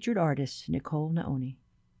of the featured artists, Nicole Naoni.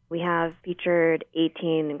 We have featured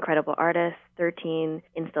 18 incredible artists, 13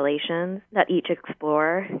 installations that each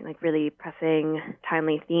explore really pressing,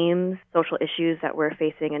 timely themes, social issues that we're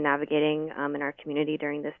facing and navigating in our community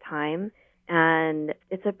during this time. And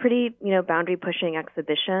it's a pretty, boundary-pushing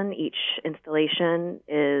exhibition. Each installation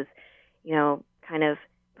is, kind of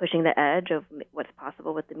pushing the edge of what's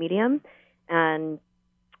possible with the medium and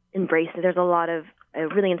there's a lot of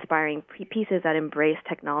really inspiring pieces that embrace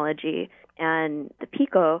technology. And the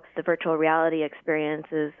PICO, the virtual reality experience,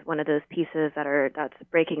 is one of those pieces that's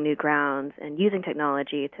breaking new grounds and using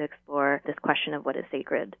technology to explore this question of what is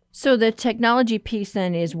sacred. So the technology piece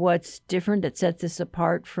then is what's different that sets this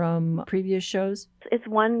apart from previous shows? It's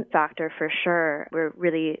one factor for sure. We're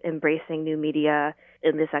really embracing new media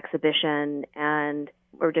in this exhibition, and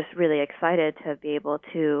we're just really excited to be able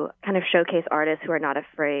to kind of showcase artists who are not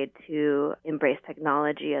afraid to embrace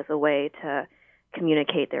technology as a way to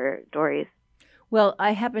communicate their stories. Well,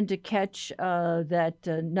 I happened to catch that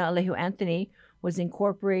Na'alehu Anthony was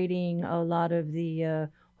incorporating a lot of the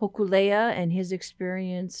hokulea and his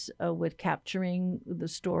experience with capturing the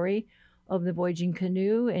story of the voyaging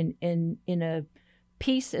canoe in a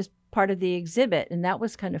piece as part of the exhibit, and that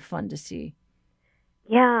was kind of fun to see.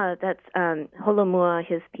 Yeah, that's Holomua,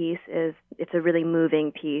 his piece, it's a really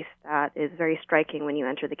moving piece that is very striking when you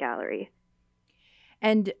enter the gallery.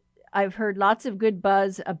 And I've heard lots of good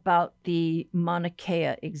buzz about the Mauna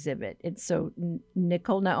Kea exhibit. It's so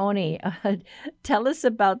Nicole Naoni, tell us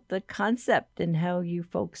about the concept and how you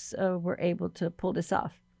folks were able to pull this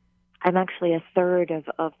off. I'm actually a third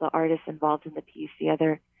of the artists involved in the piece. The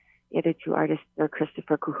other two artists are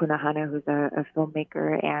Christopher Kuhunahana, who's a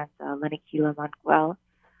filmmaker, and Lenikila Manguel,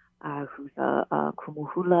 who's a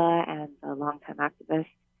kumuhula and a longtime activist.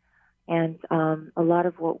 And a lot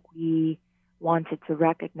of what we wanted to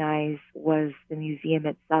recognize was the museum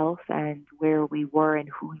itself and where we were and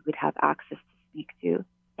who we would have access to speak to.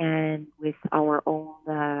 And with our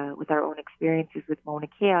own experiences with Mauna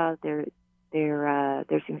Kea, there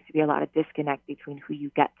seems to be a lot of disconnect between who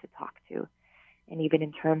you get to talk to. And even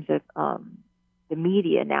in terms of the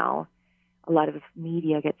media now, a lot of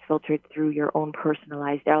media gets filtered through your own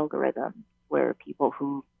personalized algorithm, where people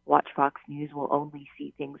who watch Fox News will only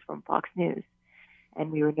see things from Fox News. And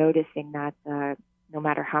we were noticing that no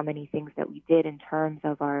matter how many things that we did in terms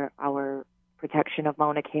of our protection of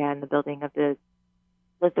Mauna Kea and the building of the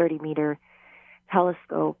 30-meter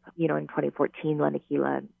telescope, in 2014,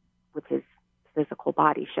 Lenikila, which is physical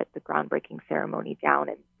body, shut the groundbreaking ceremony down.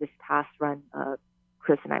 And this past run,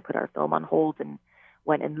 Chris and I put our film on hold and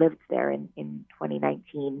went and lived there in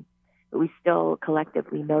 2019. But we still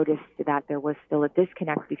collectively noticed that there was still a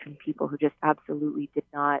disconnect between people who just absolutely did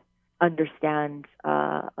not understand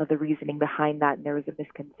the reasoning behind that, and there was a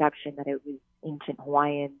misconception that it was ancient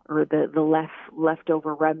Hawaiian or the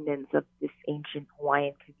leftover remnants of this ancient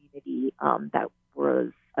Hawaiian community that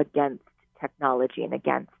was against technology and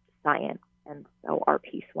against science. And so our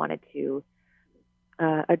piece wanted to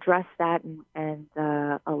address that and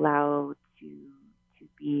allow to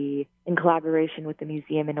be in collaboration with the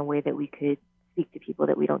museum in a way that we could speak to people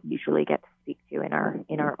that we don't usually get to speak to in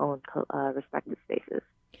our own respective spaces.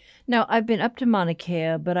 Now, I've been up to Mauna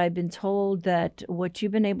Kea, but I've been told that what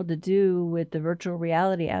you've been able to do with the virtual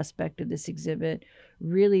reality aspect of this exhibit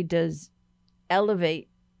really does elevate,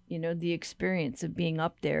 the experience of being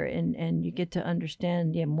up there, and you get to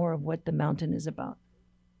understand more of what the mountain is about.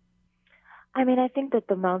 I mean, I think that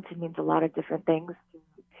the mountain means a lot of different things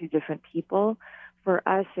to different people. For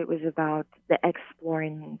us, it was about the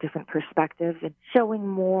exploring different perspectives and showing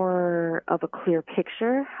more of a clear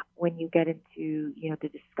picture when you get into, the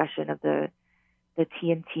discussion of the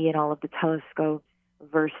TNT and all of the telescopes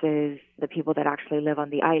versus the people that actually live on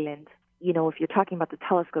the island. If you're talking about the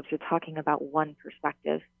telescopes, you're talking about one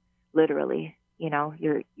perspective, literally.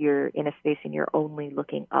 You're in a space and you're only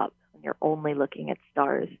looking up and you're only looking at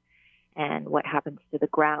stars. and what happens to the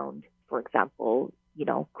ground. For example,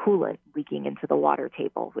 coolant leaking into the water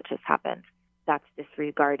table, which has happened. That's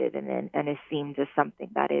disregarded and is seen as something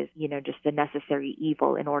that is, just a necessary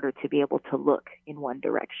evil in order to be able to look in one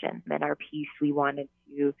direction. In our piece, we wanted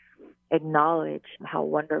to acknowledge how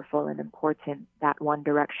wonderful and important that one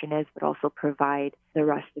direction is, but also provide the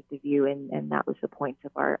rest of the view. And that was the point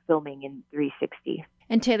of our filming in 360.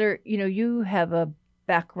 And Taylor, you have a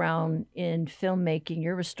background in filmmaking.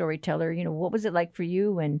 You're a storyteller. What was it like for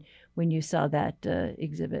you when you saw that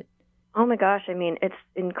exhibit? Oh my gosh, it's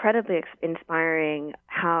incredibly inspiring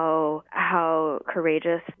how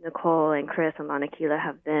courageous Nicole and Chris and Lanakila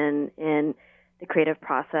have been in the creative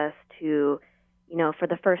process to, for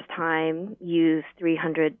the first time, use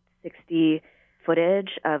 360 footage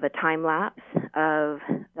of a time lapse of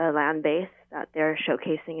the land base that they're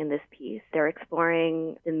showcasing in this piece. They're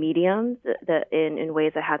exploring the mediums in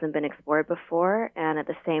ways that hasn't been explored before, and at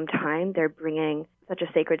the same time, they're bringing such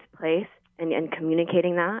a sacred place and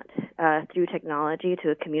communicating that through technology to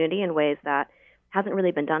a community in ways that hasn't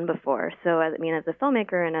really been done before. So, as a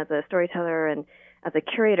filmmaker and as a storyteller and as a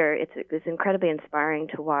curator, it's incredibly inspiring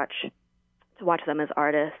to watch them as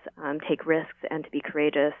artists take risks and to be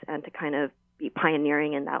courageous and to kind of be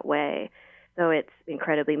pioneering in that way. So it's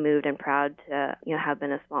incredibly moved and proud to have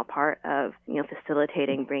been a small part of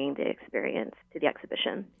facilitating bringing the experience to the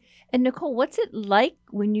exhibition. And Nicole, what's it like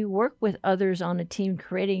when you work with others on a team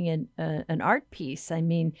creating an art piece?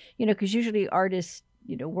 Because usually artists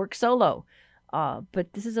work solo,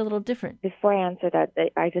 but this is a little different. Before I answer that,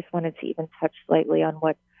 I just wanted to even touch slightly on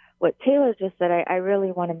what Taylor just said. I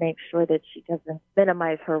really want to make sure that she doesn't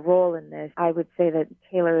minimize her role in this. I would say that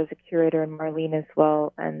Taylor is a curator and Marlene as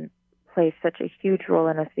well, and plays such a huge role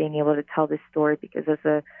in us being able to tell this story because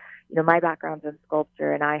as my background's in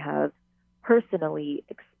sculpture, and I have personally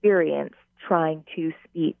experienced trying to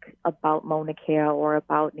speak about Mauna Kea or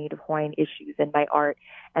about Native Hawaiian issues in my art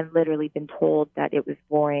and literally been told that it was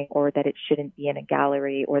boring or that it shouldn't be in a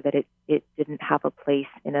gallery or that it didn't have a place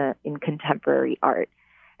in contemporary art.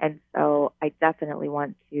 And so I definitely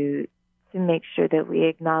want to make sure that we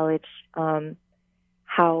acknowledge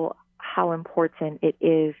how important it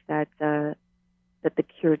is that the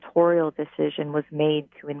curatorial decision was made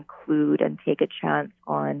to include and take a chance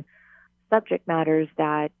on subject matters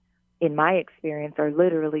that, in my experience, are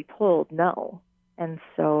literally told no. And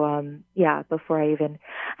so, before I even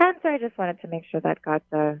answer, I just wanted to make sure that got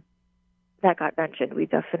mentioned. We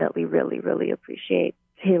definitely really, really appreciate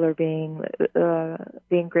Taylor being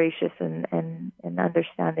gracious and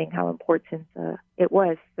understanding how important it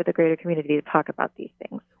was for the greater community to talk about these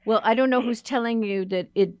things. Well, I don't know who's telling you that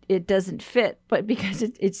it doesn't fit, but because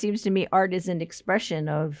it seems to me art is an expression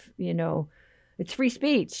of, it's free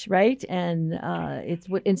speech, right? And it's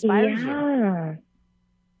what inspires you.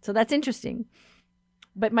 So that's interesting.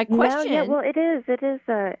 But my question... Yeah, well, it is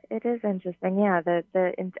interesting. Yeah,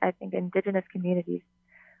 I think indigenous communities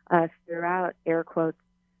throughout, air quotes,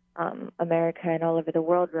 America and all over the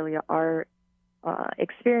world really are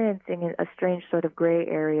experiencing a strange sort of gray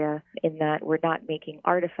area in that we're not making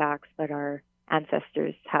artifacts, but our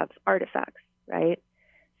ancestors have artifacts, right?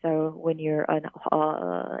 So when you're an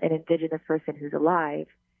indigenous person who's alive,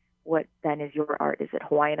 what then is your art? Is it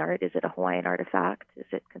Hawaiian art? Is it a Hawaiian artifact? Is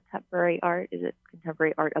it contemporary art? Is it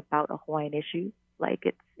contemporary art about a Hawaiian issue?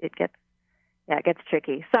 It gets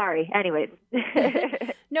tricky. Sorry. Anyways.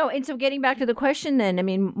 No, and so getting back to the question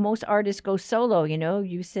then, most artists go solo,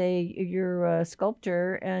 you say you're a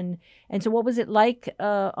sculptor. And so what was it like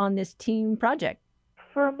on this team project?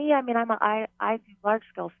 For me, I do large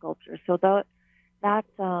scale sculpture. So that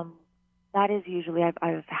is usually,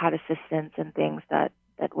 I've had assistants and things that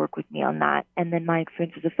work with me on that. And then my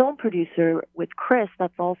experience as a film producer with Chris,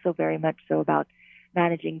 that's also very much so about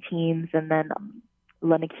managing teams. And then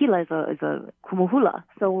Lanakila is a kumuhula.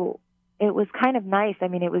 So it was kind of nice.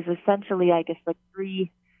 It was essentially, I guess, like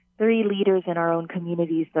three leaders in our own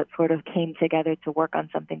communities that sort of came together to work on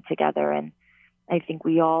something together. And I think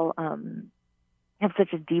we all have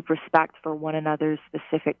such a deep respect for one another's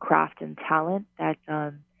specific craft and talent that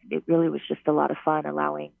it really was just a lot of fun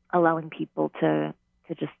allowing people to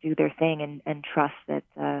just do their thing and trust that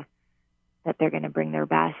they're going to bring their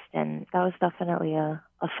best. And that was definitely a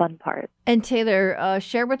fun part. And Taylor,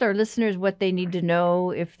 share with our listeners what they need to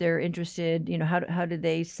know if they're interested. How do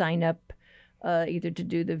they sign up either to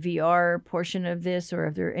do the VR portion of this, or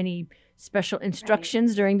if there are any special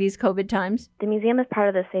instructions during these COVID times? The museum is part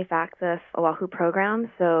of the Safe Access Oʻahu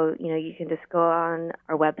program. So, you can just go on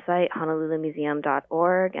our website,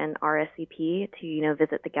 honolulumuseum.org, and RSVP to,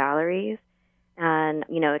 visit the galleries. and,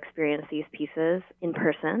 experience these pieces in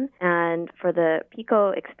person. And for the Pico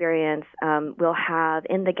experience, we'll have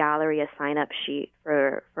in the gallery a sign-up sheet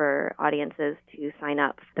for audiences to sign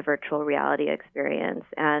up for the virtual reality experience.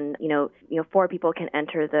 And, 4 people can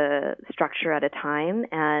enter the structure at a time,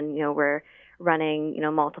 and, we're running,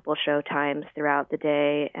 multiple show times throughout the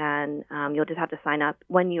day, and you'll just have to sign up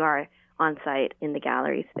when you are on site in the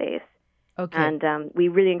gallery space. Okay. And we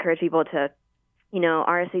really encourage people to,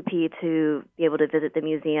 RSVP to be able to visit the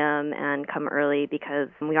museum and come early, because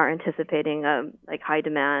we are anticipating high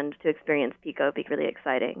demand to experience Pico. It'll be really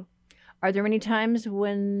exciting. Are there any times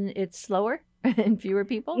when it's slower and fewer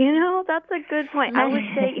people? That's a good point. I would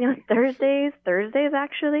say, Thursdays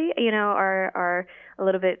actually, are a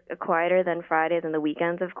little bit quieter than Fridays, and the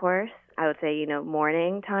weekends, of course. I would say,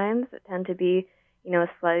 morning times tend to be, a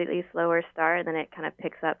slightly slower start, and then it kind of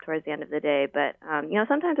picks up towards the end of the day. But,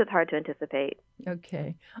 sometimes it's hard to anticipate.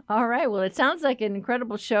 Okay. All right. Well, it sounds like an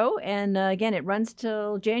incredible show. And again, it runs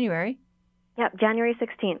till January. Yep, January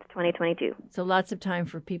 16th, 2022. So lots of time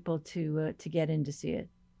for people to get in to see it.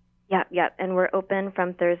 Yep. And we're open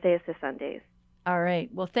from Thursdays to Sundays. All right.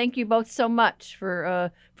 Well, thank you both so much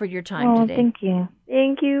for your time today. Thank you.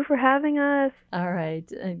 Thank you for having us. All right.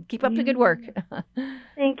 Keep up the good work.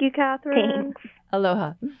 Thank you, Catherine. Thanks.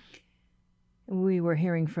 Aloha. We were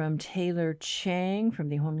hearing from Taylor Chang from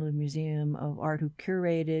the Honolulu Museum of Art, who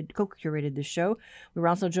co-curated the show. We were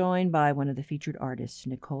also joined by one of the featured artists,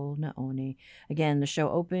 Nicole Naone. Again, the show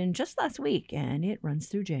opened just last week, and it runs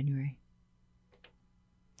through January.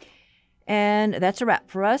 And that's a wrap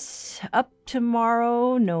for us. Up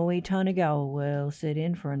tomorrow, Noe Tanagawa will sit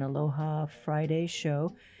in for an Aloha Friday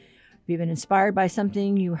show. If you've been inspired by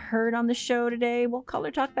something you heard on the show today, well, call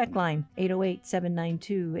our talkback line,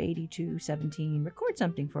 808-792-8217. Record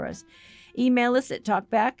something for us. Email us at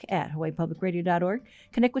talkback@hawaiipublicradio.org.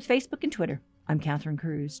 Connect with Facebook and Twitter. I'm Catherine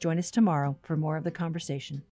Cruz. Join us tomorrow for more of the conversation.